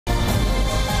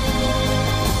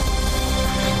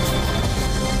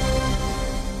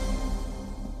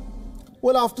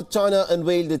Well, after China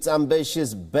unveiled its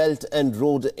ambitious Belt and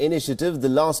Road Initiative, the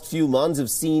last few months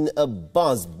have seen a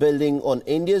buzz building on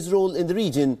India's role in the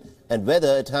region and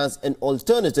whether it has an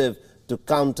alternative to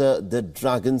counter the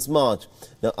Dragon's March.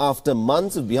 Now, after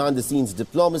months of behind-the-scenes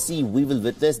diplomacy, we will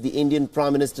witness the Indian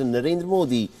Prime Minister Narendra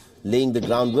Modi laying the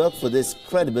groundwork for this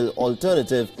credible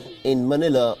alternative in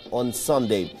Manila on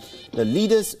Sunday. The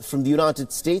leaders from the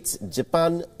United States,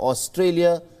 Japan,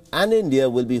 Australia and India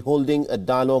will be holding a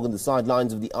dialogue on the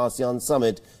sidelines of the ASEAN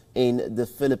summit in the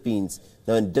Philippines.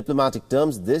 Now, in diplomatic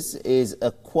terms, this is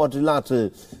a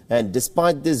quadrilateral, and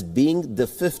despite this being the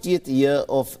 50th year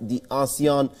of the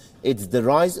ASEAN, it's the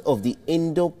rise of the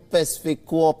Indo-Pacific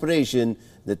cooperation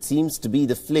that seems to be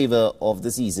the flavor of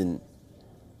the season.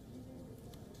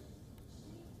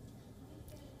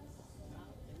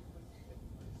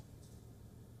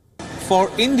 For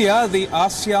India, the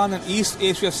ASEAN and East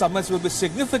Asia summits will be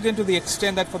significant to the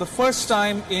extent that for the first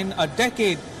time in a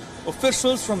decade,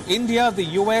 officials from India, the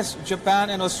US, Japan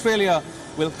and Australia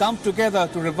will come together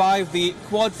to revive the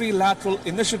quadrilateral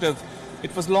initiative.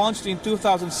 It was launched in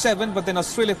 2007, but then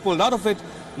Australia pulled out of it,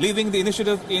 leaving the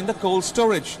initiative in the cold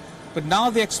storage. But now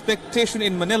the expectation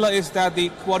in Manila is that the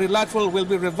quadrilateral will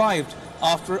be revived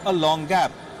after a long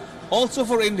gap. Also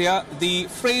for India, the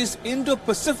phrase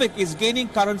Indo-Pacific is gaining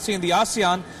currency in the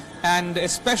ASEAN, and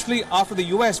especially after the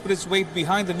US put its weight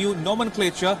behind the new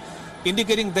nomenclature,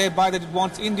 indicating thereby that it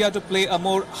wants India to play a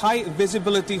more high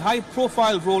visibility, high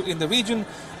profile role in the region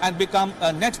and become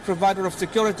a net provider of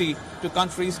security to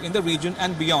countries in the region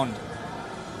and beyond.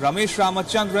 Ramesh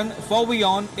Ramachandran for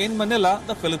WION in Manila,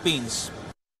 the Philippines.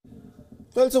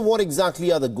 Well, so what exactly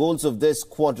are the goals of this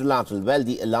quadrilateral? Well,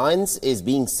 the alliance is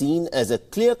being seen as a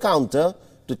clear counter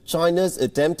to China's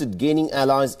attempt at gaining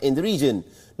allies in the region.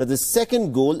 Now, the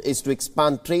second goal is to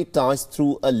expand trade ties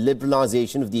through a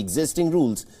liberalization of the existing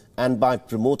rules and by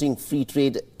promoting free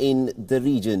trade in the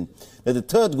region. Now, the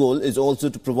third goal is also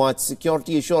to provide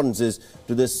security assurances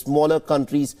to the smaller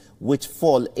countries which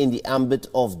fall in the ambit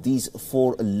of these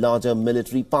four larger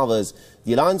military powers.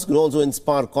 The alliance could also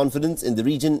inspire confidence in the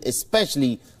region,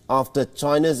 especially after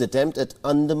China's attempt at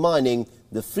undermining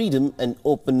the freedom and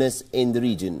openness in the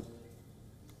region.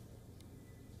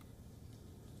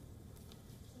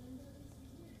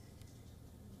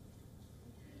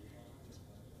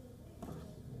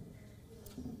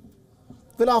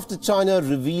 Well, after China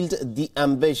revealed the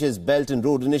ambitious Belt and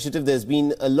Road Initiative, there's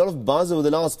been a lot of buzz over the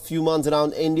last few months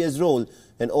around India's role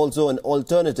and also an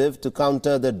alternative to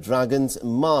counter the Dragon's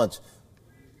March.